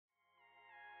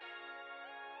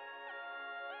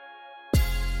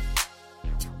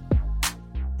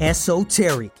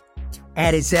esoteric.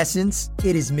 At its essence,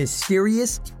 it is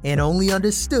mysterious and only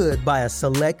understood by a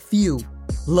select few.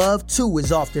 Love, too,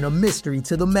 is often a mystery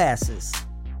to the masses.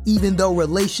 Even though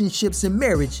relationships and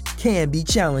marriage can be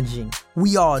challenging,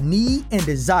 we all need and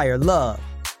desire love.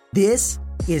 This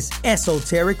is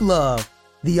Esoteric Love,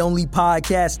 the only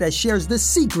podcast that shares the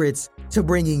secrets to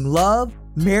bringing love,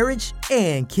 marriage,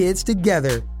 and kids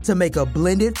together to make a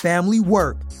blended family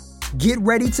work. Get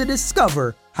ready to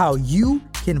discover how you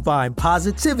can find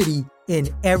positivity in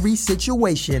every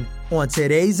situation on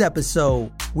today's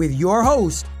episode with your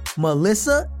host,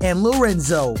 Melissa and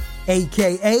Lorenzo,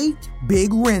 aka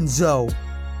Big Renzo.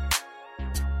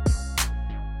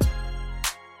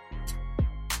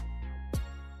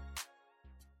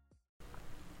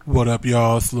 What up,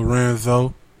 y'all? It's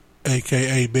Lorenzo,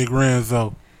 aka Big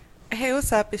Renzo. Hey,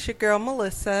 what's up? It's your girl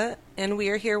Melissa, and we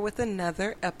are here with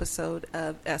another episode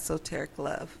of Esoteric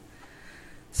Love.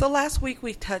 So last week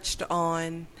we touched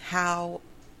on how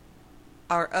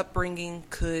our upbringing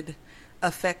could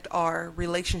affect our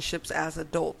relationships as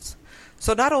adults.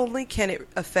 So not only can it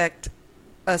affect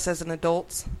us as an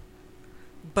adults,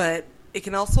 but it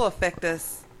can also affect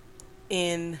us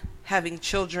in having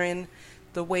children,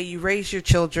 the way you raise your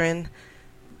children,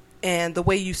 and the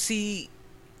way you see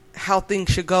how things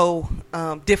should go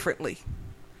differently.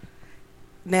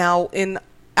 Now, in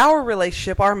our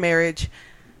relationship, our marriage,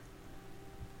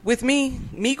 with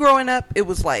me growing up, it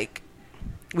was like,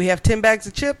 we have 10 bags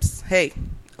of chips. Hey,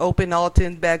 open all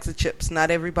 10 bags of chips.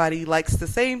 Not everybody likes the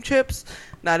same chips.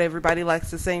 Not everybody likes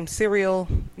the same cereal.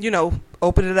 You know,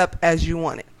 open it up as you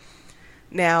want it.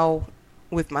 Now,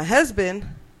 with my husband,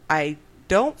 I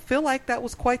don't feel like that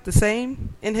was quite the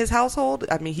same in his household.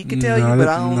 I mean, he could tell you, but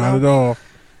I don't know. Not at all.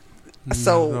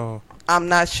 So I'm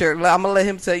not sure. I'm going to let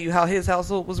him tell you how his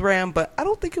household was ran, but I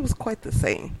don't think it was quite the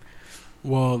same.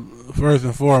 Well, first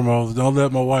and foremost, don't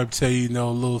let my wife tell you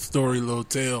no little story, little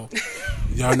tale.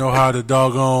 Y'all know how the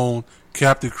doggone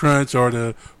Captain Crunch or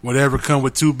the whatever come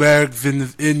with 2 bags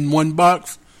in one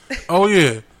box? Oh,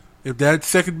 yeah. If that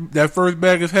first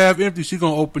bag is half empty, she's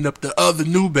going to open up the other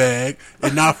new bag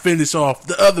and not finish off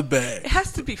the other bag. It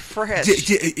has to be fresh.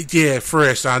 Yeah,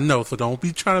 fresh, I know. So don't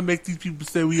be trying to make these people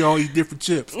say we all eat different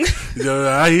chips. You know,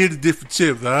 I hear the different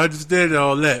chips. I understand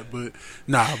all that, but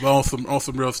nah, but on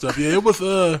some real stuff. Yeah, it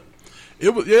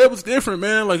was different,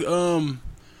 man. Like,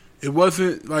 it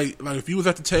wasn't like if you was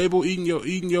at the table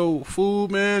eating your food,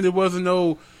 man, there wasn't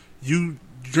no you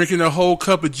drinking a whole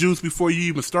cup of juice before you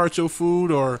even start your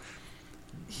food, or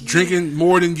drinking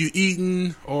more than you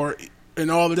eating,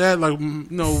 and all of that. Like,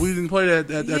 no, we didn't play that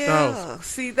at the house.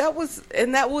 See, that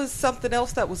was something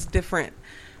else that was different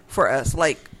for us.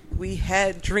 Like, we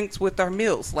had drinks with our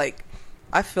meals. Like,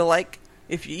 I feel like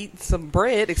if you eat some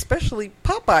bread, especially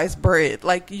Popeye's bread,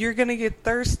 like, you're gonna get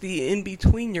thirsty in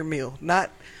between your meal,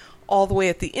 not all the way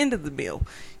at the end of the meal.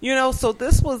 You know, so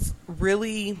this was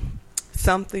really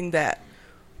something that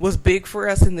was big for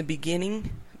us in the beginning,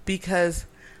 because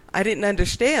I didn't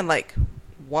understand, like,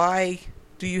 why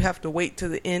do you have to wait to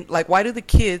the end? Like, why do the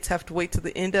kids have to wait to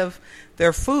the end of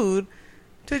their food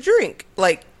to drink?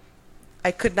 Like,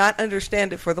 I could not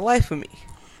understand it for the life of me.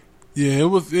 Yeah, it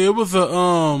was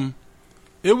a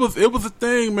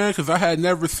thing, man, because I had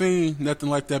never seen nothing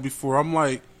like that before. I'm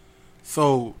like,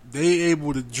 so they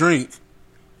able to drink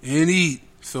and eat,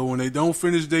 so when they don't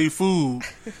finish their food,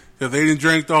 because they didn't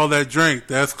drink all that drink,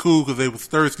 that's cool, because they was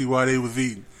thirsty while they was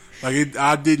eating. Like,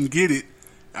 I didn't get it,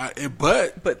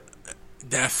 but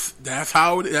that's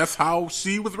how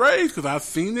she was raised, because I've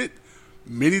seen it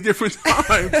many different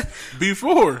times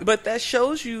before. But that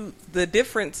shows you the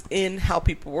difference in how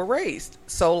people were raised.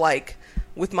 So, like,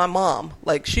 with my mom,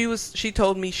 like, she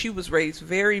told me she was raised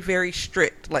very, very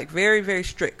strict, like, very, very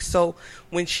strict. So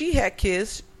when she had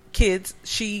kids,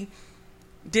 she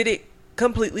did it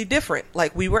completely different.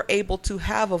 Like, we were able to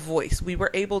have a voice. We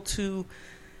were able to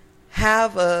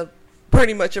have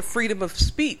pretty much a freedom of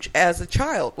speech as a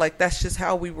child. Like, that's just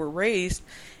how we were raised.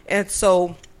 And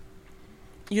so,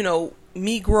 you know,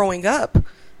 me growing up,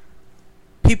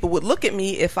 people would look at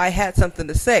me if I had something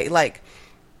to say. Like,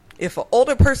 if an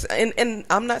older person, and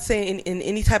I'm not saying in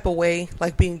any type of way,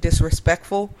 like, being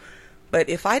disrespectful, but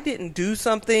if I didn't do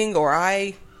something, or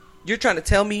you're trying to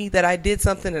tell me that I did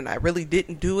something and I really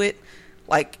didn't do it,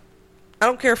 like, I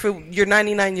don't care if you're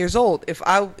 99 years old. If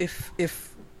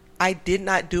I did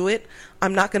not do it,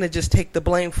 I'm not going to just take the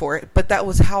blame for it. But that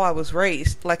was how I was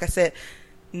raised. Like I said,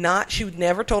 she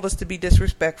never told us to be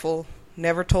disrespectful,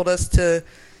 never told us to,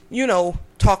 you know,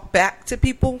 talk back to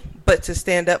people, but to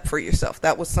stand up for yourself.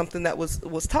 That was something that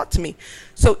was taught to me.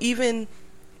 So even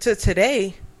to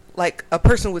today, like a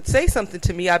person would say something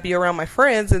to me, I'd be around my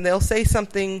friends and they'll say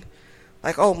something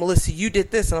like, oh, Melissa, you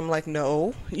did this. And I'm like,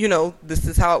 no, this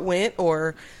is how it went,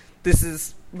 or this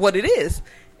is what it is.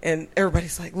 And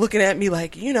everybody's like looking at me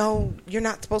like, you're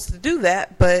not supposed to do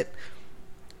that. But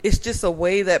it's just a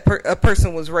way that a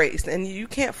person was raised, and you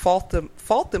can't fault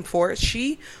them for it.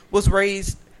 She was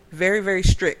raised very, very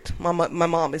strict. My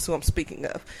mom is who I'm speaking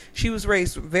of. She was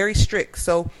raised very strict.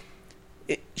 So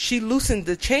she loosened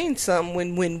the chain some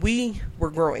when we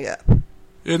were growing up.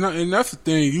 And that's the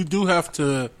thing. You do have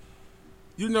to,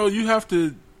 you have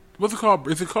to, what's it called?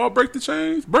 Is it called break the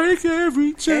chains? Break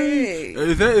every chain. Hey.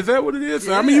 Is that what it is?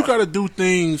 Yeah. I mean, you got to do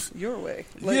things Your way.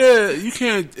 you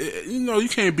can't, you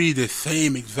can't be the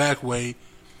same exact way,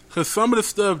 because some of the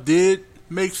stuff did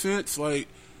make sense. Like,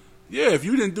 yeah, if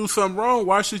you didn't do something wrong,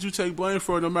 why should you take blame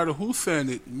for it, no matter who's saying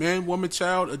it? Man, woman,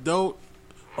 child, adult,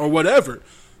 or whatever.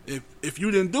 If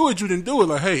you didn't do it, you didn't do it.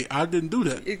 Like, hey, I didn't do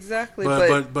that. Exactly.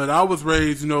 But I was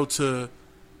raised, to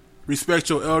respect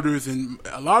your elders, and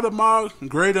a lot of my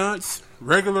great aunts,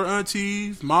 regular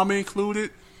aunties, mama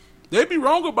included, they be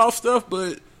wrong about stuff,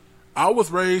 but I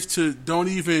was raised to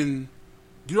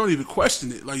you don't even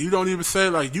question it. Like, you don't even say,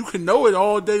 like, you can know it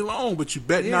all day long, but you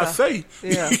better not say.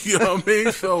 Yeah. You know what I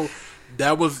mean? So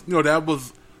that was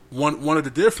one of the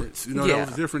difference. That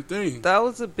was a different thing. That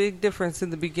was a big difference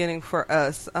in the beginning for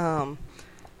us.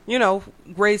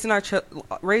 Raising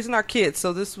our kids.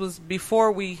 So this was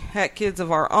before we had kids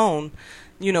of our own.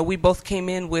 We both came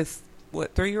in with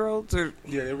 3-year-olds, or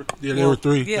they were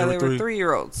three. Yeah, they were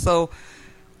 3-year-olds. So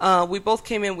we both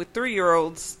came in with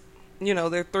 3-year-olds.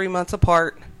 They're 3 months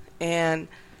apart, and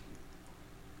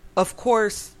of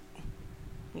course,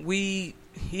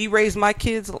 he raised my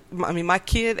kids. I mean, my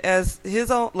kid as his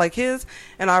own, like his,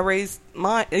 and I raised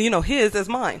mine. His as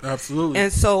mine. Absolutely.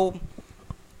 And so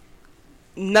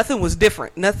nothing was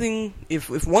different. Nothing. If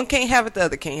one can't have it, the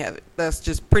other can't have it. That's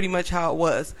just pretty much how it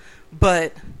was.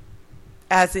 But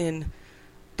as in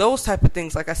those type of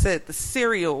things, like I said, the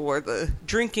cereal or the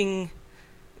drinking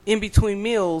in between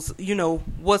meals,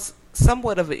 was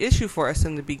somewhat of an issue for us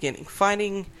in the beginning.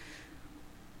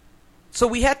 So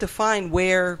we had to find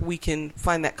where we can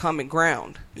find that common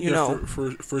ground,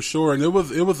 for sure. And it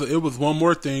was one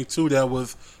more thing too that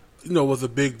was, was a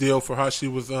big deal for how she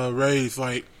was raised.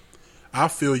 Like, I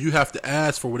feel you have to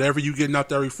ask for whatever you getting out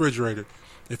that refrigerator.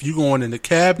 If you going in the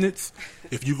cabinets,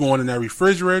 if you going in that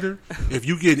refrigerator, if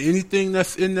you get anything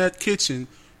that's in that kitchen,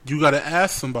 you got to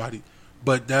ask somebody.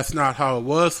 But that's not how it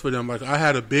was for them. Like, I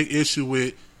had a big issue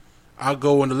with, I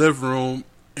go in the living room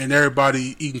and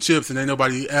everybody eating chips and ain't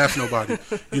nobody ask nobody,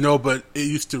 but it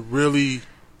used to really,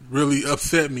 really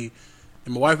upset me.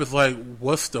 And my wife is like,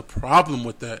 what's the problem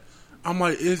with that? I'm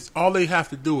like, all they have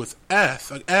to do is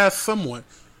ask. Like, ask someone.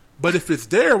 But if it's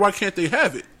there, why can't they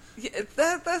have it? Yeah,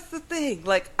 that's the thing.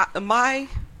 Like, my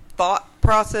thought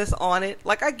process on it,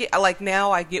 like, I get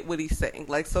what he's saying.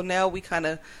 Like, so now we kind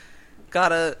of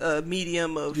got a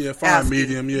medium of asking.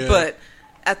 Medium, yeah. But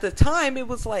at the time, it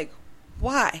was like,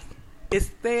 why? It's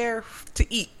there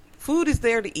to eat. Food is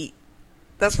there to eat.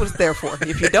 That's what it's there for.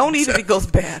 If you don't eat it, it goes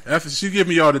bad. She give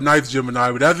me all the nice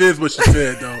Gemini, but that is what she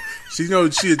said, though. She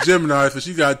knows she a Gemini, so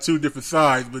she got 2 different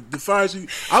sides. But the side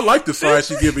I like the side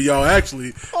she giving y'all,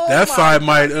 actually. That side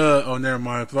might, never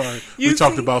mind. Sorry. We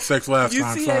talked about sex last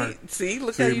time. Sorry.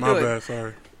 Look how you do it. My bad,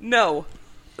 sorry. No,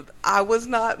 I was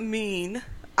not mean.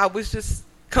 I was just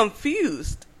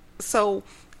confused. So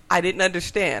I didn't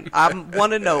understand. I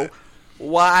want to know,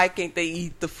 why can't they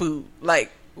eat the food?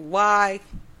 Like, why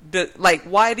do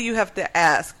you have to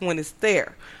ask when it's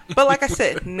there? But like I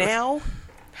said, now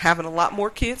having a lot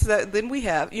more kids than we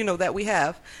have,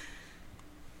 to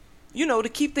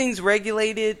keep things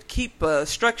regulated, keep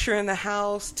structure in the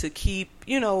house, to keep,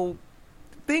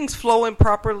 things flowing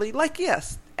properly. Like,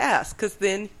 yes, ask, because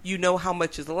then you know how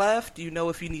much is left. You know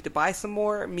if you need to buy some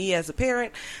more. Me as a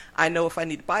parent, I know if I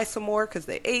need to buy some more because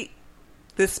they ate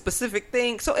this specific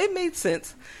thing. So it made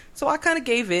sense. So I kind of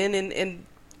gave in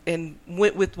and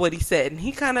went with what he said, and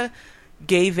he kind of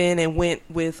gave in and went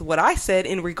with what I said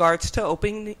in regards to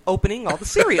opening all the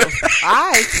cereals.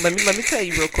 Let me tell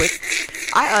you real quick.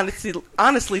 I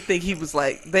honestly think he was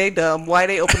like, they dumb. Why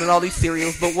they opening all these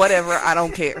cereals? But whatever, I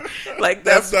don't care. Like,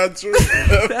 that's not true.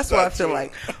 That's what I feel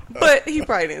like. But he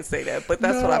probably didn't say that. But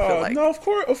that's what I feel like. No, of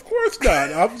course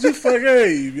not. I'm just like,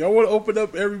 hey, y'all want to open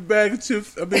up every bag of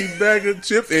chips? Bag of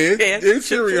chips and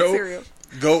cereal.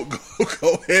 Go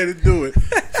ahead and do it.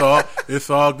 So it's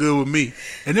all good with me.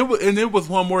 And it was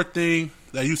one more thing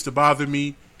that used to bother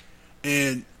me,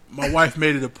 and my wife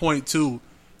made it a point too,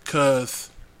 because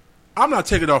I'm not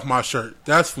taking off my shirt.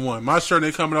 That's one. My shirt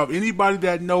ain't coming off. Anybody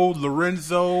that knows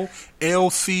Lorenzo,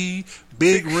 LC,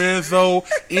 Big Renzo,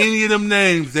 any of them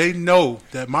names, they know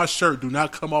that my shirt do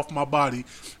not come off my body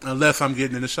unless I'm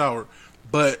getting in the shower.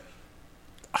 But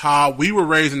how we were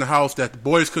raised in the house that the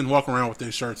boys couldn't walk around with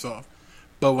their shirts off.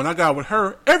 But when I got with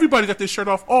her, everybody got their shirt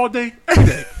off all day, every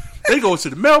day. They go to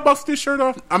the mailbox with their shirt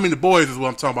off. I mean, the boys is what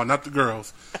I'm talking about, not the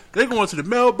girls. They go into the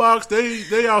mailbox.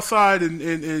 They outside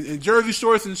in jersey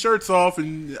shorts and shirts off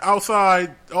and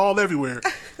outside all everywhere.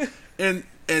 And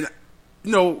you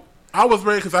know, I was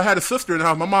raised because I had a sister in the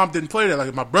house. My mom didn't play that.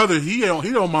 Like my brother, he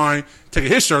don't mind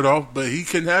taking his shirt off, but he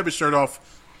couldn't have his shirt off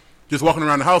just walking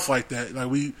around the house like that.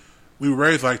 Like we were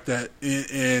raised like that.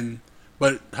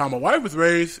 But how my wife was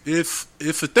raised, it's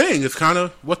a thing. It's kind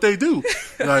of what they do.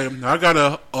 Like, I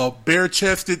got a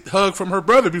bare-chested hug from her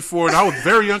brother before, and I was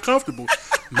very uncomfortable.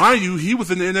 Mind you, he was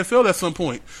in the NFL at some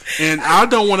point, and I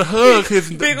don't want to hug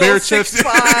his bare-chested.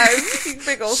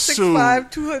 Big old 6'5",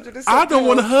 200. I don't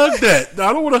want to hug that.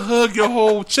 I don't want to hug your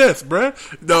whole chest, bruh.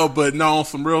 No, on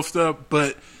some real stuff.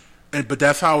 But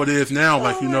that's how it is now.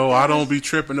 Like, I don't be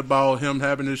tripping about him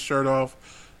having his shirt off.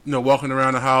 Walking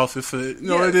around the house, it's it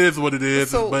is what it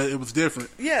is, but it was different.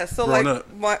 Yeah, so like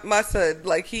my son,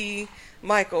 like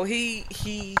Michael,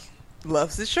 he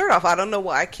loves his shirt off. I don't know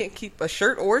why I can't keep a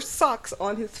shirt or socks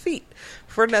on his feet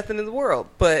for nothing in the world.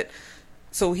 But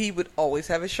so he would always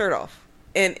have his shirt off,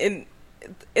 and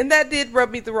that did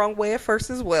rub me the wrong way at first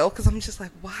as well, because I'm just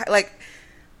like, why? Like,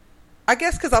 I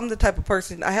guess because I'm the type of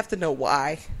person I have to know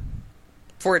why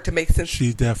for it to make sense.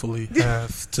 She definitely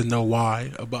has to know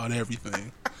why about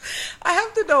everything. I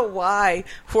have to know why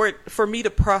for me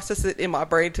to process it in my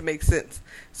brain to make sense.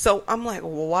 So I'm like,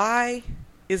 why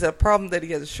is it a problem that he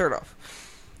has his shirt off?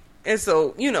 And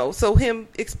so, so him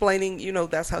explaining,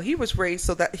 that's how he was raised,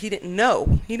 so that he didn't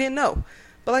know.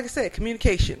 But like I said,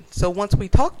 communication. So once we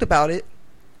talked about it,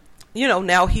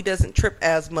 now he doesn't trip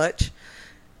as much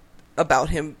about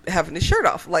him having his shirt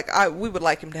off. Like we would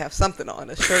like him to have something on,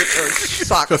 a shirt or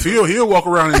socks. Because he'll walk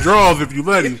around in drawers if you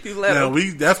let him. If you let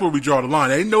him. That's where we draw the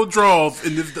line. Ain't no drawers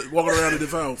in this walking around in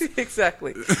this house.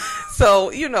 Exactly.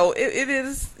 So it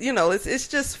is. It's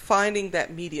just finding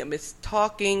that medium. It's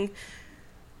talking,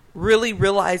 really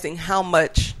realizing how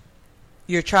much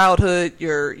your childhood,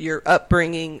 your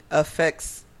upbringing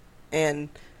affects and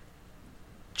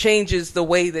changes the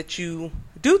way that you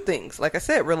do things. Like I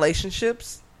said,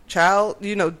 relationships. Child,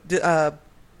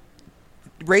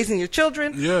 raising your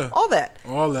children, all that,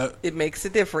 it makes a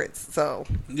difference. So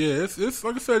it's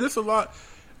like I said, it's a lot.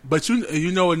 But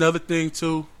another thing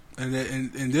too, and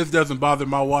this doesn't bother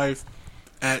my wife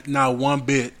at not one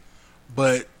bit.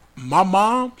 But my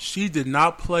mom, she did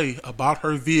not play about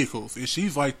her vehicles, and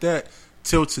she's like that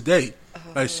till today.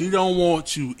 Like, she don't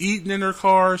want you eating in her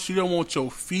car. She don't want your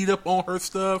feet up on her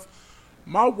stuff.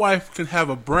 My wife can have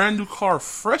a brand new car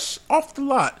fresh off the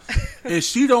lot, and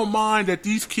she don't mind that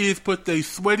these kids put their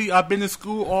sweaty, I've been in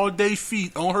school all day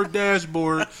feet on her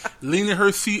dashboard, leaning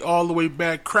her seat all the way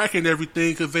back, cracking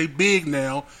everything because they big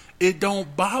now. It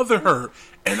don't bother her.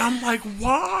 And I'm like,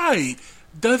 why?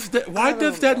 Does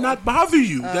that not bother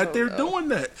you that they're doing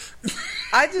that?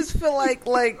 I just feel like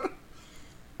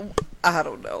I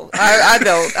don't know. I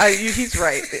don't. He's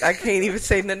right. I can't even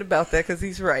say nothing about that because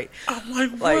he's right. I'm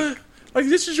like, what? Like,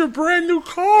 this is your brand new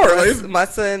car. My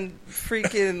son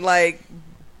freaking,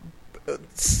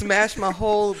 smashed my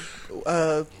whole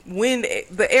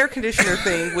the air conditioner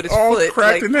thing with his all foot. All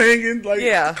cracked and hanging.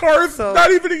 The car's not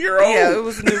even a year old. Yeah, it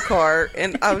was a new car.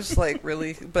 And I was just like,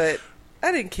 really? But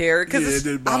I didn't care because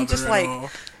I'm just like,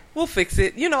 we'll fix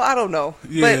it. I don't know.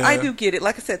 Yeah. But I do get it.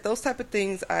 Like I said, those type of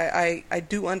things I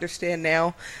do understand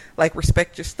now. Like,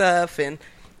 respect your stuff, and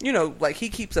like, he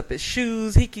keeps up his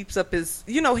shoes, he keeps up his,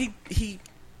 he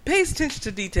pays attention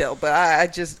to detail, but I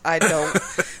don't.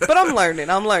 But I'm learning,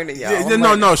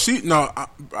 y'all.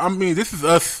 I mean, this is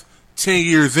us 10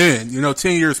 years in,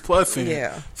 10 years plus in.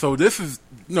 Yeah. So this is,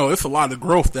 it's a lot of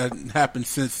growth that happened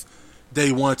since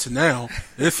day one to now.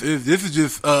 This is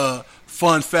just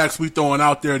fun facts we throwing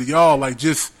out there to y'all, like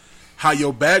just how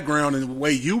your background and the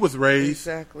way you was raised,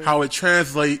 how it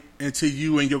translate into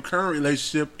you and your current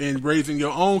relationship and raising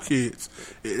your own kids.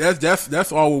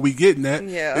 That's all what we getting at.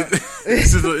 Yeah,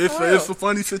 it's a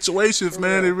funny situations,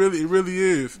 man. It really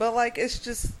is. But like, it's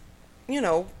just,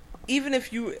 even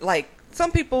if you like,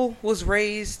 some people was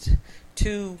raised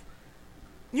to,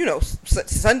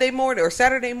 Sunday morning or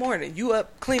Saturday morning, you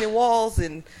up cleaning walls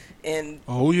and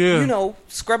oh yeah,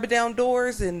 scrubbing down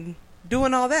doors and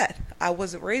doing all that. I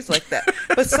wasn't raised like that.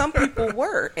 But some people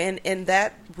were. And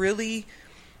that really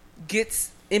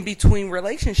gets in between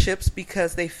relationships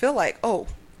because they feel like, oh,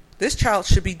 this child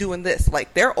should be doing this.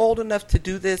 Like, they're old enough to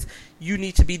do this. You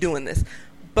need to be doing this.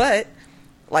 But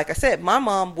like I said, my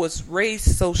mom was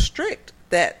raised so strict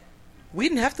that we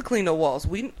didn't have to clean no walls.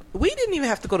 We didn't even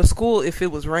have to go to school if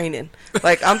it was raining.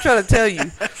 Like, I'm trying to tell you.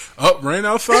 Rain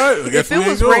outside? If it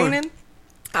was raining,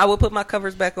 I would put my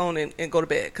covers back on and go to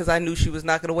bed because I knew she was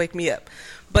not going to wake me up.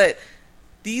 But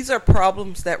these are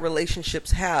problems that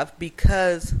relationships have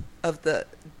because of the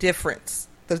differences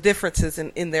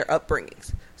in their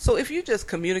upbringings. So if you just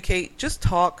communicate, just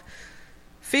talk,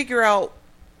 figure out,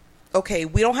 okay,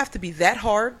 we don't have to be that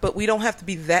hard, but we don't have to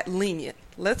be that lenient.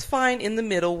 Let's find in the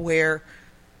middle where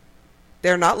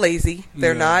they're not lazy,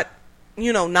 they're not,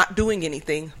 not doing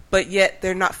anything, but yet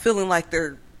they're not feeling like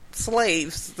they're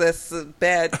slaves. That's a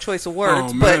bad choice of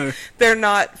words, but they're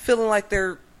not feeling like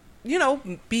they're,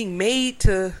 being made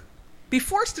to be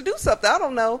forced to do something. I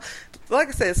don't know. Like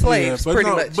I said, slaves, pretty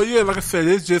much. But yeah, like I said,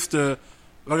 it's just like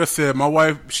I said, my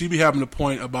wife, she be having a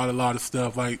point about a lot of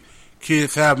stuff, like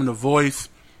kids having a voice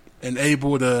and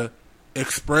able to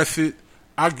express it.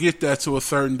 I get that to a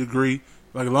certain degree.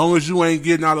 Like, as long as you ain't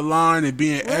getting out of line and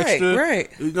being extra, right.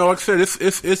 Like I said,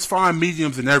 it's fine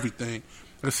mediums and everything.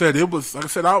 Like I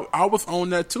said, I was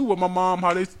on that too with my mom,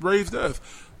 how they raised us.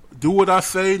 Do what I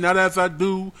say, not as I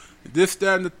do. This,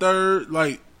 that, and the third.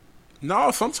 Like, no,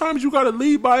 sometimes you got to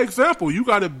lead by example. You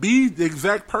got to be the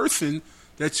exact person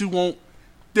that you want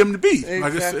them to be.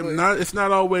 Exactly. Like, it's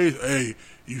not always, hey,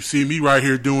 you see me right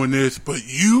here doing this, but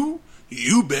you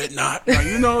bet not. Like,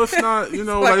 it's not, it's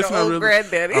like it's not really.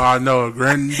 Granddaddy. Oh, no,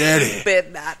 granddaddy.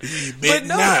 Bet not.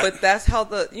 But that's how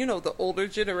the older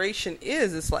generation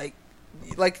is. It's like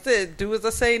I said, do as I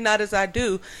say, not as I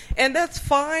do. And that's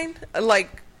fine,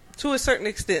 like, to a certain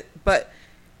extent. But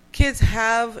kids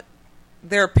have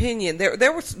their opinion.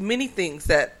 There was many things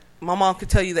that my mom could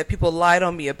tell you that people lied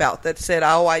on me about, that said,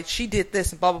 she did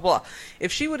this and blah, blah, blah.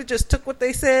 If she would have just took what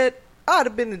they said, I'd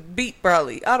have been beat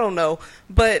probably. I don't know.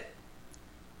 But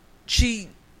she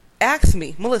asked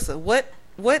me, Melissa, what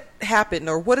happened,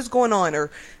 or what is going on, or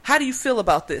how do you feel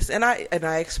about this? And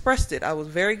I expressed it. I was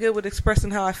very good with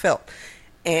expressing how I felt.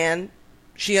 And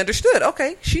she understood.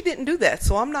 Okay, she didn't do that,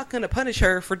 so I'm not going to punish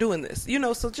her for doing this.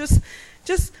 So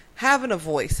just having a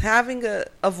voice, having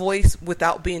a voice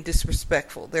without being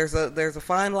disrespectful. There's a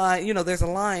fine line. There's a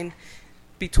line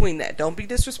between that. Don't be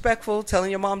disrespectful,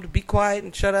 telling your mom to be quiet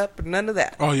and shut up, none of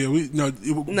that. Oh yeah,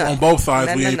 on both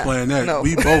sides we ain't playing that. No.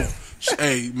 We both.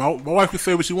 Hey, my wife can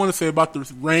say what she want to say about the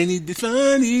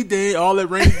sunny day, all that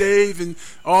rainy days and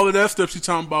all of that stuff she's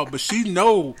talking about, but she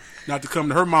know not to come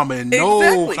to her mama in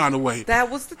no kind of way.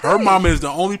 That was the thing. Her mama is the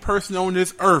only person on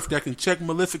this earth that can check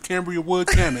Melissa Cambria Wood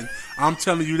Cameron. I'm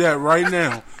telling you that right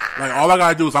now. Like, all I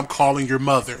gotta do is I'm calling your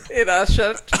mother. And I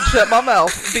shut my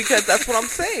mouth, because that's what I'm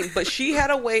saying. But she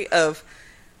had a way of,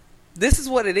 this is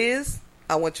what it is.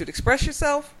 I want you to express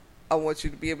yourself. I want you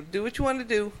to be able to do what you want to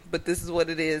do, but this is what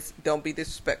it is. Don't be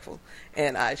disrespectful.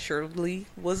 And I surely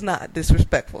was not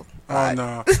disrespectful. Oh,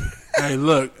 no. Hey,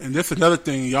 look, and this is another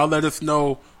thing. Y'all let us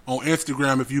know on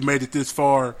Instagram if you made it this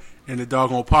far in the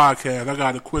doggone podcast. I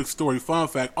got a quick story, fun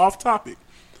fact, off topic.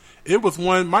 It was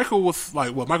when Michael was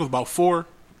like, Michael was about 4,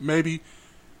 maybe.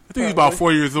 I think he was about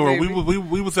 4 years old.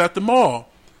 We was at the mall.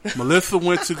 Melissa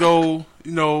went to go,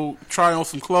 try on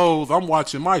some clothes. I'm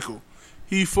watching Michael.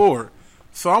 He 4.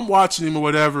 So I'm watching him or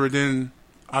whatever, and then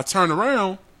I turn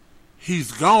around.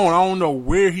 He's gone. I don't know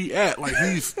where he at. Like,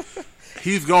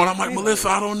 he's gone. I'm like, Melissa,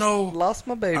 I don't know. Lost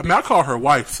my baby. I mean, I call her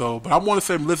wife, but I want to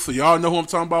say Melissa. Y'all know who I'm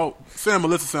talking about? Saying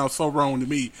Melissa sounds so wrong to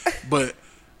me. But,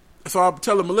 so I'm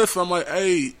telling Melissa, I'm like,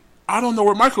 hey, I don't know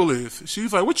where Michael is.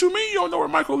 She's like, what you mean you don't know where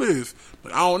Michael is?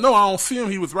 But I don't know. I don't see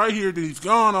him. He was right here, then he's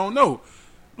gone. I don't know.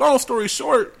 Long story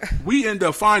short, we end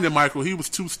up finding Michael. He was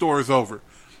 2 stores over.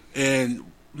 And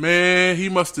man, he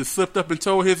must have slipped up and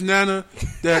told his nana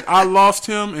that I lost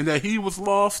him and that he was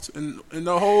lost, and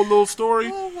the whole little story.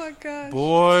 Oh my gosh,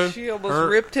 boy! She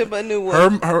almost ripped him a new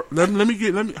one.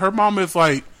 Her mama is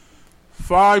like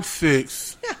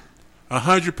 5'6",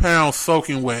 100 pounds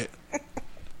soaking wet.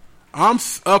 I'm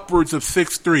upwards of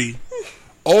 6'3",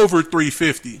 over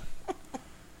 350.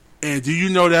 And do you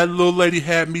know that little lady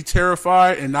had me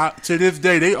terrified? And to this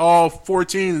day, they all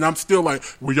 14, and I'm still like,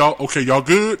 were y'all okay? Y'all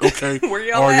good? Okay. Where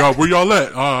y'all at? Where y'all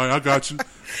at? All right, I got you.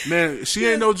 Man, she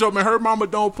ain't no joke, man. Her mama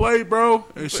don't play, bro.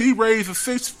 And she raised a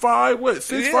 6'5",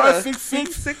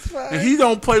 6'6", and he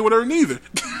don't play with her neither.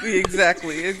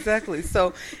 Exactly.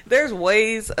 So there's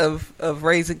ways of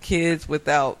raising kids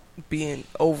without being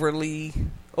overly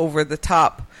over the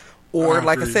top, or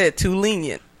like I said, too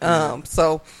lenient.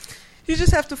 So you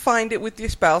just have to find it with your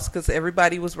spouse, because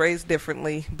everybody was raised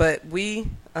differently. But we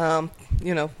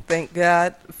Thank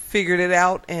God, figured it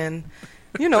out and,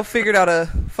 figured out a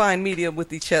fine medium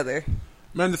with each other.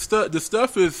 Man, the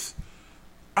stuff is,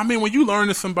 I mean, when you learn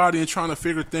to somebody and trying to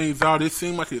figure things out, it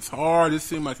seems like it's hard. It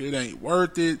seems like it ain't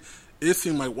worth it. It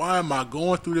seems like, why am I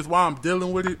going through this? Why I'm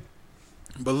dealing with it?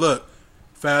 But look,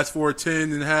 fast forward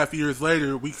 10 and a half years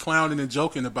later, we clowning and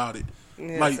joking about it.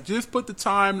 Yes. Like, just put the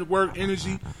time, the work,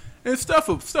 energy, and stuff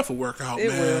will work out,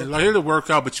 man. Like, it'll work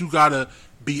out, but you got to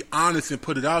be honest and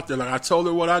put it out there. Like, I told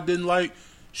her what I didn't like.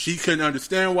 She couldn't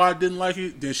understand why I didn't like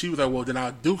it. Then she was like, well, then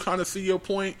I do kind of see your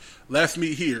point. Let's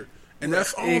meet here. And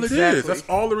that's all it is. That's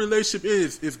all the relationship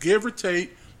is. It's give or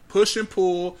take, push and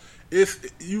pull. It's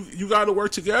you got to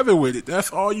work together with it.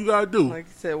 That's all you got to do. Like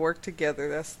you said, work together.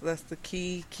 That's the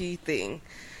key thing.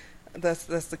 That's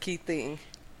the key thing.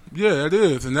 Yeah, it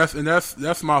is, and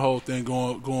that's my whole thing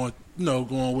going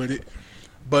with it.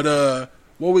 But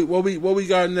what we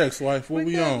got next, wife? What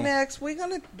we on next? We're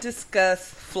gonna discuss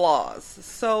flaws.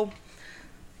 So,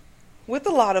 with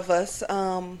a lot of us,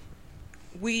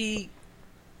 we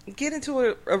get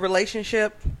into a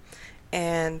relationship,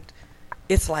 and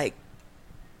it's like,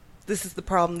 this is the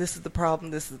problem, this is the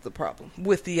problem, this is the problem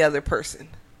with the other person.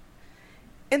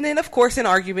 And then, of course, in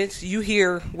arguments, you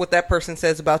hear what that person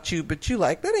says about you, but you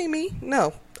like, that ain't me.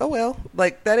 No. Oh, well.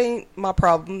 Like, that ain't my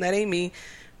problem. That ain't me.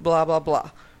 Blah, blah,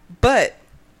 blah. But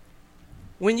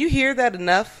when you hear that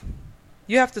enough,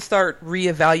 you have to start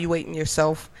reevaluating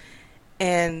yourself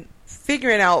and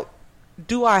figuring out,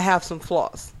 do I have some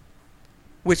flaws?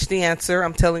 Which the answer,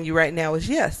 I'm telling you right now, is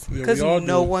yes. Because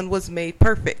no one was made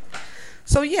perfect.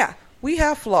 So, yeah, we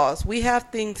have flaws. We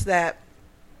have things that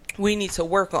we need to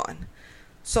work on.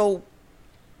 So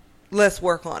let's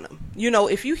work on them.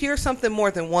 If you hear something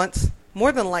more than once,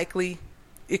 more than likely,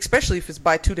 especially if it's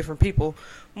by two different people,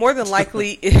 more than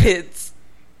likely it's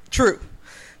true.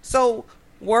 So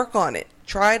work on it.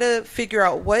 Try to figure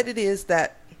out what it is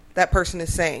that person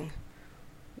is saying.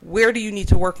 Where do you need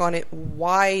to work on it?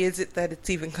 Why is it that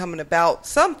it's even coming about?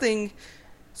 Something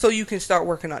so you can start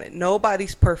working on it.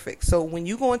 Nobody's perfect. So when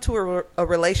you go into a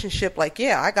relationship like,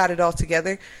 yeah, I got it all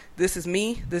together. This is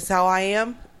me. This is how I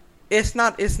am. It's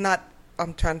not,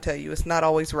 I'm trying to tell you, it's not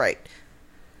always right.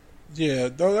 Yeah,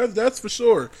 that's for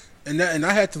sure. And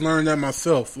I had to learn that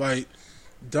myself. Like,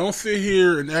 don't sit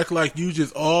here and act like you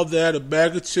just all that, a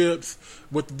bag of chips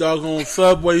with the doggone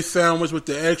Subway sandwich with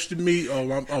the extra meat. Oh,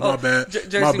 my bad.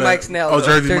 Jersey Mike's now. Oh,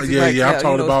 Jersey Mike's. Yeah, I'm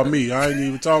talking about me. I ain't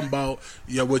even talking about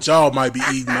what y'all might be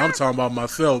eating. I'm talking about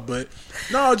myself. But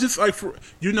no, just like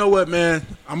you know what, man?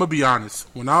 I'm gonna be honest.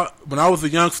 When I was a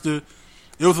youngster,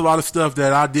 there was a lot of stuff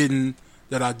that I didn't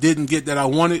get that I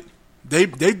wanted. They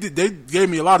gave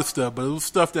me a lot of stuff, but it was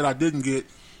stuff that I didn't get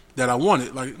that I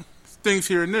wanted, like things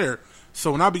here and there.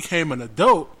 So when I became an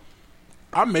adult,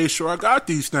 I made sure I got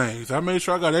these things. I made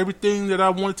sure I got everything that I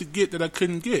wanted to get that I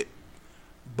couldn't get.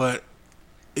 But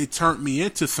it turned me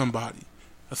into somebody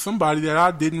that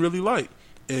I didn't really like.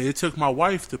 And it took my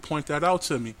wife to point that out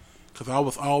to me. Because I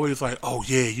was always like, oh,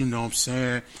 yeah, you know what I'm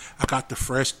saying? I got the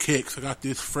fresh kicks. I got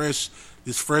this fresh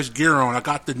gear on. I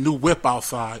got the new whip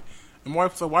outside. And my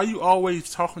wife was like, why are you always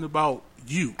talking about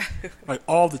you? Like,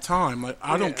 all the time. Like,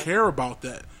 I don't care about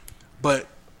that. But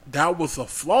that was a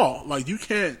flaw. Like, you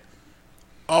can't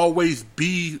always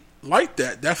be like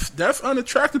that. That's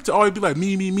unattractive to always be like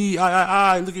me,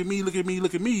 I, look at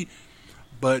me.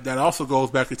 But that also goes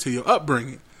back into your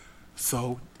upbringing.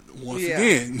 So once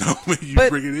again, you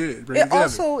bring it in. It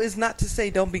also is not to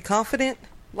say don't be confident.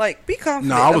 Like, be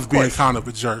confident. No, I was being kind of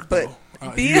a jerk, but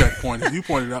though. You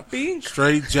pointed out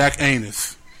straight Jack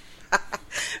Anus.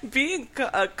 Being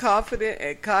confident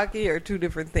and cocky are two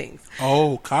different things.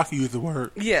 Oh, cocky is the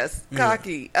word. Yes,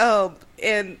 cocky.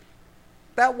 And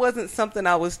that wasn't something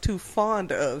I was too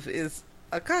fond of, is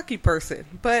a cocky person.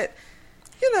 But,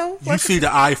 you see the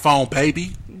iPhone,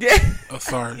 baby. Yeah. Oh,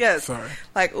 sorry. Yes. Sorry.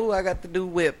 Like, ooh, I got the new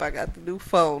whip. I got the new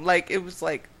phone. Like, it was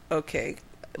like, okay.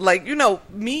 Like,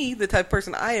 me, the type of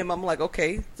person I am, I'm like,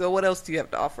 okay, so what else do you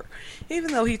have to offer?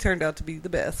 Even though he turned out to be the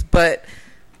best. But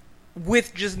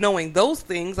with just knowing those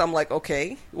things, I'm like,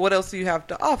 okay, what else do you have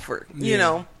to offer?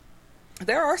 Yeah.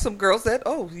 There are some girls that,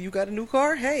 oh, you got a new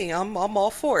car? Hey, I'm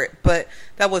all for it. But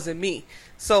that wasn't me.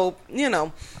 So,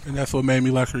 And that's what made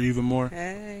me like her even more.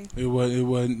 Hey. It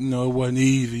wasn't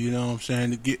easy, you know what I'm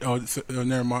saying, to get,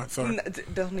 never mind, sorry. No,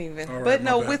 don't even. Right, but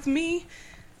no, with me,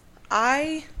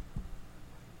 I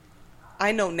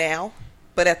know now,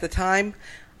 but at the time,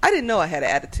 I didn't know I had an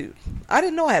attitude. I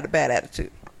didn't know I had a bad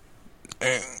attitude.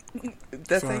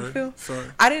 That's how you feel? Sorry.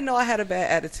 I didn't know I had a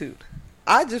bad attitude.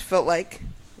 I just felt like,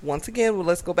 once again,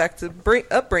 let's go back to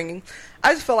upbringing.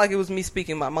 I just felt like it was me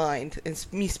speaking my mind and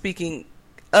me speaking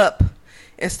up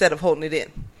instead of holding it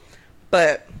in.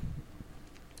 But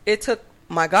it took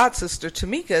my god sister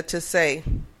Tamika to say,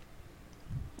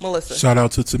 Melissa. Shout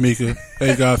out to Tamika.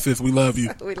 Hey, God, sis, we love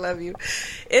you. We love you.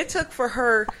 It took for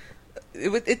her,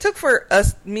 it took for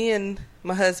us, me and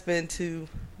my husband, to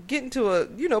get into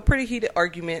a, pretty heated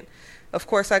argument. Of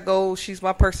course, she's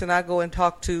my person I go and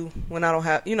talk to when I don't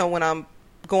have, when I'm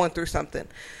going through something.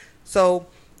 So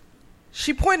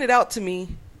she pointed out to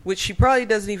me, which she probably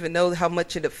doesn't even know how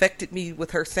much it affected me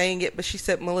with her saying it, but she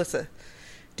said, Melissa,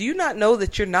 do you not know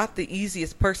that you're not the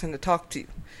easiest person to talk to?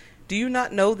 Do you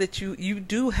not know that you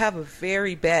do have a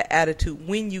very bad attitude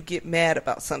when you get mad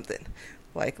about something?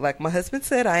 Like my husband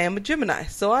said, I am a Gemini,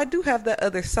 so I do have that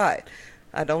other side.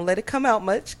 I don't let it come out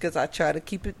much because I try to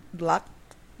keep it locked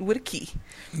with a key.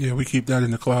 Yeah, we keep that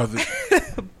in the closet.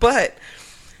 But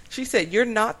she said, you're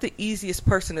not the easiest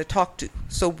person to talk to.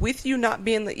 So with you not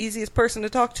being the easiest person to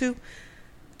talk to,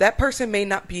 that person may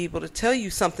not be able to tell you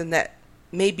something that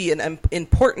may be an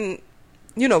important,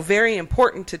 very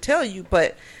important to tell you,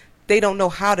 but they don't know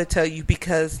how to tell you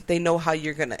because they know how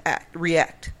you're going to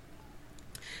react.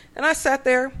 And I sat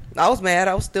there. I was mad.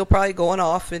 I was still probably going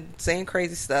off and saying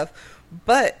crazy stuff,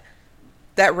 but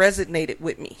that resonated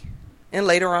with me. And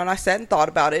later on, I sat and thought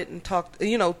about it and talked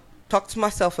to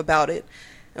myself about it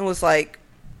and was like,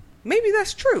 maybe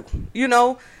that's true,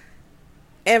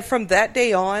 And from that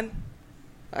day on,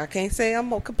 I can't say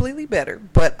I'm completely better,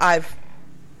 but I've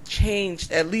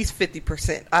changed at least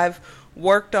 50%. I've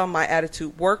worked on my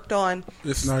attitude, worked on...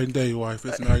 It's night and day, wife.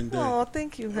 It's night and day. Oh,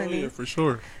 thank you, honey. Oh, yeah, for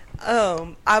sure.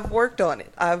 I've worked on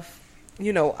it. I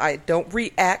don't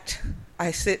react.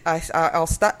 I'll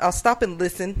stop and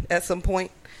listen at some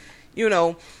point.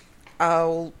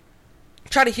 I'll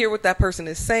try to hear what that person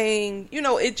is saying.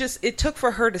 It took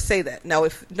for her to say that. Now,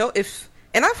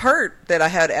 and I've heard that I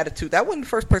had attitude. That wasn't the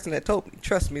first person that told me.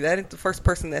 Trust me, that ain't the first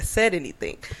person that said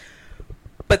anything.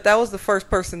 But that was the first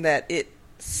person that it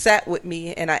sat with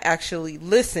me and I actually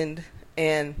listened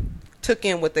and took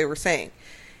in what they were saying.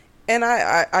 And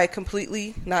I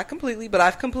completely, not completely, but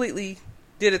I've completely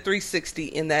did a 360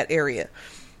 in that area.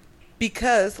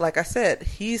 Because, like I said,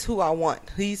 he's who I want.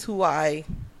 He's who I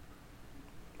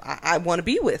want to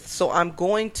be with. So I'm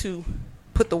going to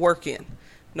put the work in.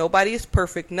 Nobody is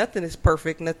perfect. Nothing is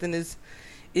perfect. Nothing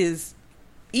is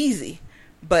easy.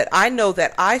 But I know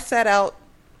that I sat out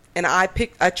and I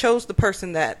chose the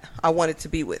person that I wanted to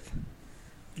be with.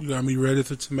 You got me red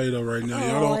as a tomato right now.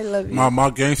 Oh, I love you. My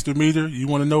gangster meter, you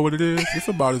want to know what it is? It's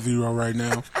about a 0 right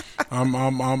now.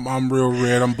 I'm real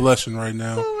red. I'm blushing right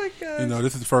now. Oh my gosh.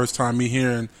 This is the first time me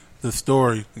hearing the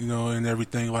story, and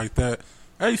everything like that.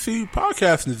 Hey, see,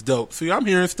 podcasting is dope. See, I'm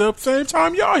hearing stuff same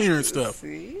time y'all hearing stuff.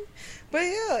 See? But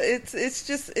yeah,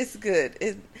 it's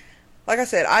good. Like I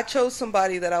said, I chose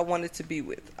somebody that I wanted to be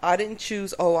with. I didn't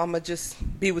choose, I'm going to just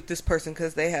be with this person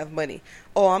because they have money.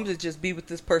 I'm going to just be with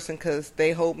this person because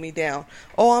they hold me down.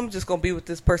 I'm just going to be with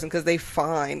this person because they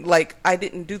fine. Like, I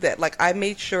didn't do that. Like, I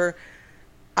made sure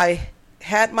I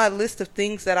had my list of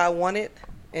things that I wanted,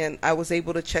 and I was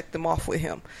able to check them off with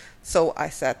him. So I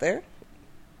sat there,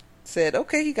 said,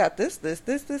 okay, he got this. This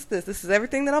is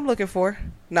everything that I'm looking for.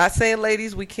 Not saying,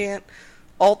 ladies, we can't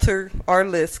alter our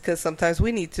list because sometimes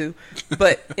we need to,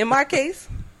 but in my case,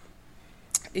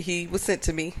 he was sent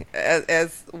to me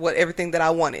as everything that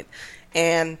I wanted,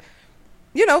 and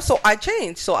so I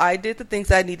changed. So I did the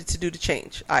things I needed to do to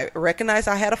change. I recognized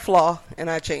I had a flaw and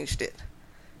I changed it,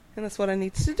 and that's what I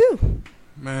needed to do.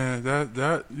 Man,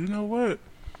 that you know what?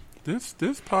 This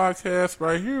podcast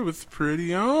right here was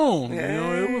pretty on.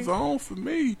 Hey. It was on for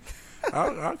me.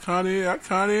 I kind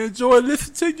of enjoy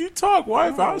listening to you talk,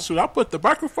 wife. I put the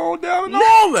microphone down and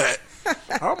all that.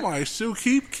 I'm like, shoot,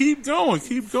 keep going.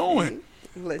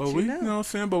 But we, know what I'm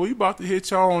saying? But we about to hit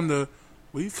y'all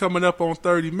we coming up on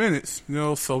 30 minutes,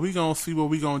 so we gonna see what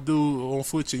we gonna do on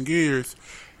switching gears,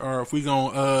 or if we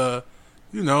gonna,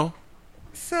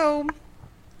 So,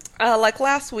 like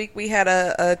last week, we had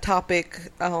a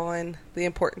topic on the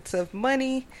importance of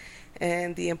money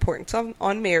and the importance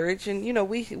on marriage, and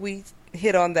we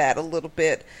hit on that a little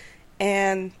bit,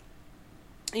 and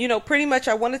pretty much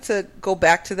I wanted to go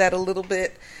back to that a little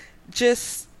bit,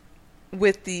 just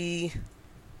with the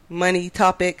money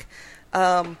topic.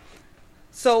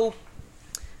 So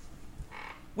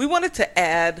we wanted to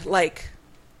add,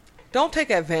 don't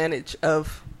take advantage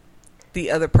of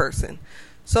the other person.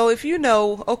 So if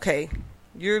okay,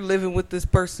 you're living with this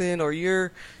person, or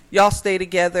y'all stay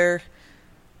together,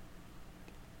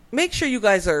 make sure you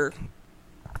guys are,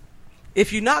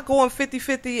 if you're not going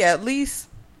 50-50, at least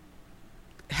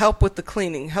help with the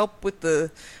cleaning, help with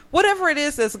the, whatever it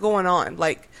is that's going on.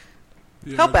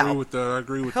 Help out. I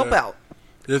agree with that. Help out.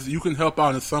 You can help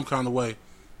out in some kind of way.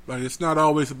 Like, it's not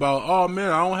always about, oh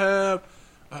man, I don't have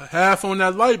half on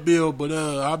that light bill, but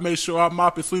I make sure I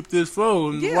mop and sweep this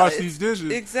floor and wash these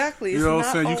dishes. Exactly. You know what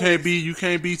I'm saying? You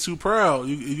can't be too proud.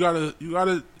 You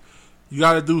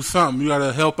gotta do something. You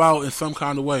gotta help out in some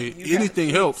kind of way. Anything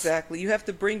helps. Exactly. You have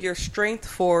to bring your strength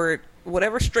forward,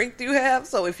 whatever strength you have.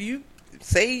 So if you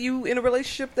say you in a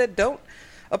relationship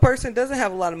a person doesn't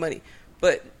have a lot of money,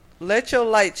 but let your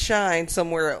light shine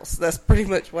somewhere else. That's pretty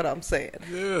much what I'm saying.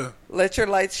 Yeah. Let your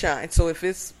light shine. So if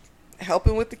it's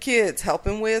helping with the kids,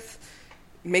 helping with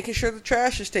making sure the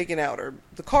trash is taken out or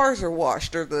the cars are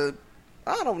washed or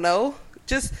I don't know,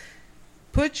 just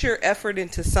put your effort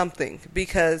into something,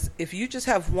 because if you just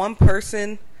have one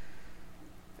person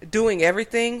doing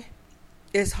everything,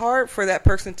 it's hard for that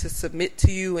person to submit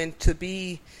to you and to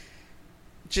be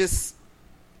just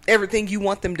everything you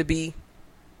want them to be,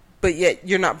 but yet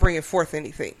you're not bringing forth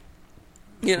anything.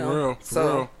 You know,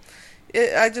 for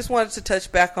real. I just wanted to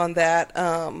touch back on that.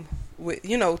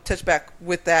 Touch back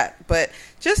with that, but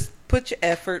just put your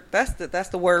effort. That's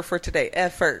the word for today.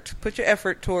 Effort. Put your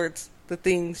effort towards the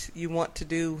things you want to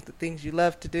do, the things you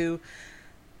love to do,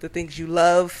 the things you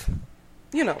love.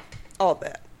 All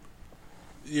that.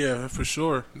 Yeah, for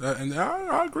sure. And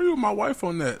I agree with my wife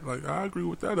on that. Like, I agree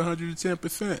with that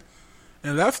 110%.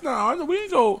 And that's not, we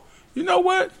ain't go, you know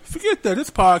what? Forget that. It's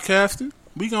podcasting.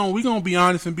 We gonna be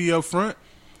honest and be upfront.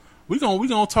 We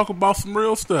gonna talk about some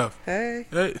real stuff. Hey,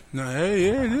 yeah,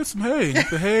 there's some hey.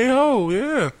 The hey ho,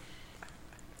 yeah.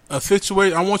 A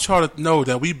situation. I want y'all to know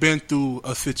that we've been through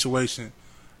a situation.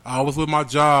 I was with my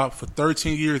job for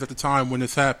 13 years at the time when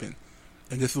this happened,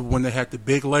 and this is when they had the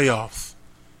big layoffs.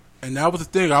 And that was the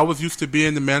thing. I was used to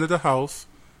being the man of the house.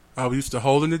 I was used to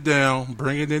holding it down,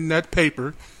 bringing in that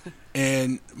paper,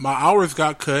 and my hours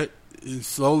got cut, and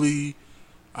slowly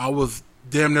I was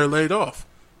damn near laid off.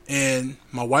 And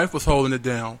my wife was holding it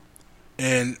down.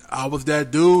 And I was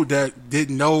that dude that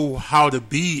didn't know how to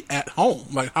be at home,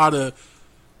 like how to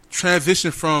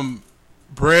transition from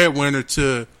breadwinner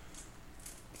to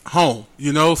home,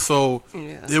 So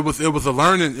it was a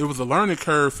learning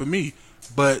curve for me.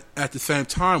 But at the same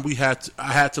time,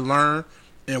 I had to learn,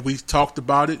 and we talked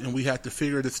about it, and we had to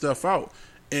figure this stuff out.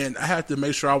 And I had to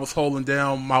make sure I was holding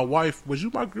down my wife. Was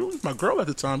you my girl at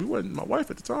the time? You wasn't my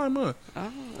wife at the time, huh?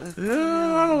 Oh,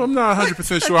 yeah, I'm not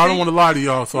 100% sure. I don't want to lie to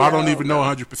y'all, so I don't even know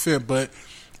 100%. But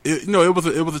it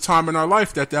was a time in our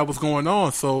life that was going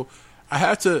on. So I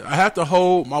had to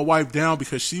hold my wife down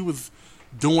because she was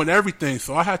doing everything.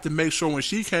 So I had to make sure when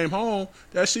she came home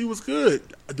that she was good.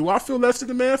 Do I feel less than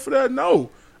a man for that?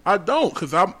 No, I don't,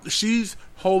 because she's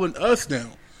holding us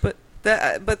down.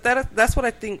 That's what I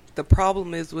think the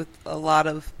problem is with a lot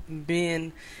of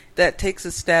men that takes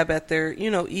a stab at their,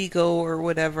 ego or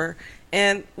whatever,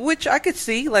 and which I could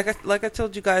see, like I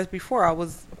told you guys before,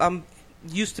 I'm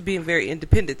used to being very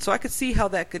independent, so I could see how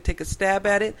that could take a stab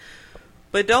at it,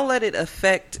 but don't let it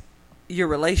affect your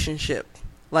relationship,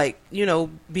 like,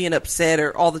 being upset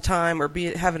or all the time or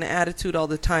having an attitude all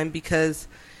the time because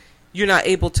you're not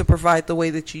able to provide the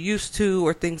way that you used to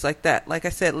or things like that. Like I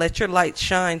said, let your light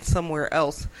shine somewhere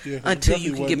else until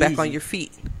you can get back on your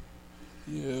feet.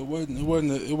 Yeah, it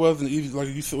wasn't easy. Like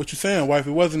you said, what you're saying, wife,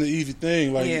 it wasn't an easy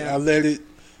thing. Like, I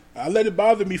let it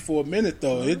bother me for a minute,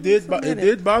 though. It did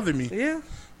bother me. Yeah.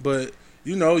 But,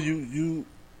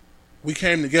 we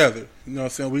came together. You know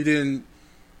what I'm saying?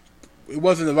 It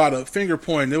wasn't a lot of finger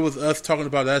pointing. It was us talking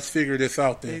about, let's figure this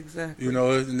out then. Exactly.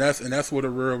 And that's what a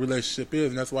real relationship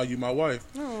is, and that's why you my wife.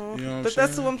 Oh, but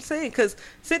that's what I'm saying, because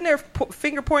sitting there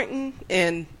finger pointing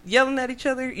and yelling at each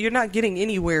other, you're not getting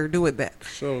anywhere doing that.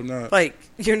 So not. Like,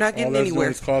 you're not getting anywhere.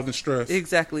 All that's doing is causing stress.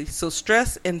 Exactly. So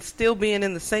stress and still being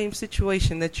in the same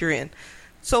situation that you're in.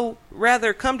 So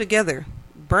rather come together,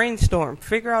 brainstorm,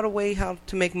 figure out a way how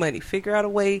to make money, figure out a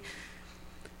way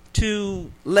to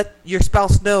let your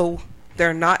spouse know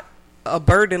they're not a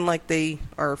burden like they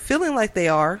are feeling like they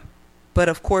are. But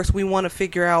of course, we want to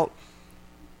figure out,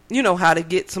 how to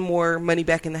get some more money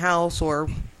back in the house or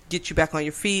get you back on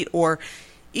your feet. Or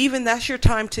even that's your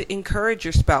time to encourage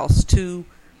your spouse to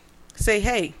say,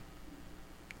 hey,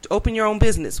 open your own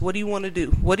business. What do you want to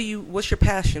do? What's your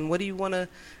passion? What do you want to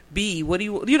be? What do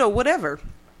you, whatever.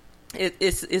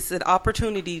 It's an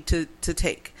opportunity to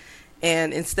take.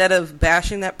 And instead of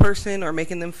bashing that person or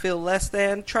making them feel less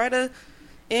than, try to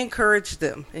encourage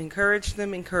them. Encourage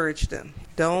them.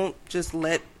 Don't just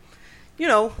let,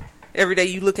 every day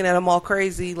you looking at them all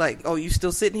crazy, like, oh, you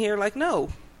still sitting here? Like, no.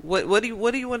 What do you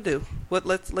want to do?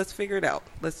 Let's figure it out.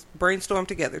 Let's brainstorm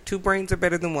together. 2 brains are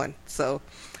better than 1. So,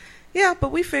 yeah,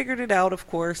 but we figured it out, of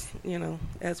course,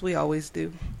 as we always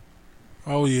do.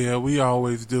 Oh yeah, we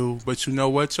always do. But you know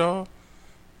what, y'all?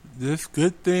 This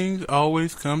good things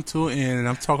always come to an end, and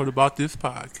I'm talking about this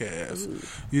podcast. Ooh.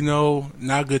 You know,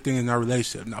 not a good thing in our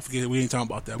relationship. Now, forget it, we ain't talking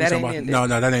about that. That We ain't talking ended. about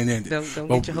no, that ain't ended. Don't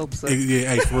But, get your hopes up.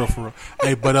 Yeah, hey, for real.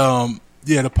 Hey, but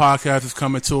yeah, the podcast is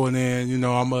coming to an end. You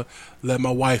know, I'm gonna let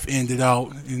my wife end it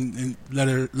out and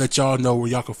let y'all know where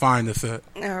y'all can find us at.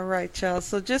 All right, y'all.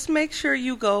 So just make sure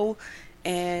you go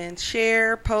and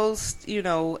share, post,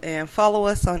 and follow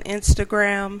us on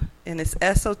Instagram, and it's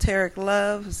Esoteric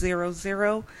Love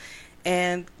 00.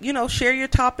 And share your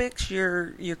topics,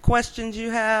 your questions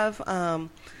you have.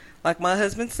 Like my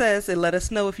husband says, and let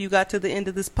us know if you got to the end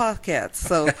of this podcast.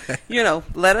 So,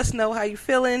 let us know how you're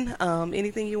feeling.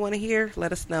 Anything you want to hear,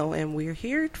 let us know. And we're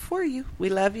here for you. We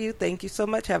love you. Thank you so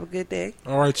much. Have a good day.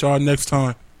 All right, y'all. Next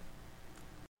time.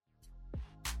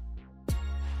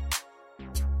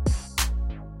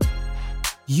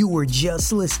 You were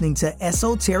just listening to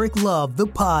Esoteric Love, the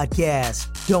podcast.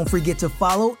 Don't forget to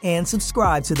follow and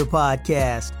subscribe to the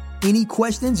podcast. Any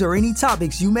questions or any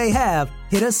topics you may have,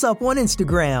 hit us up on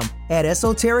Instagram at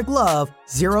Esoteric Love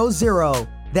 00.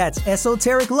 That's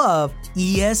Esoteric Love,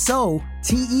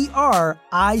 ESOTERIC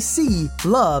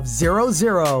Love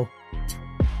 00.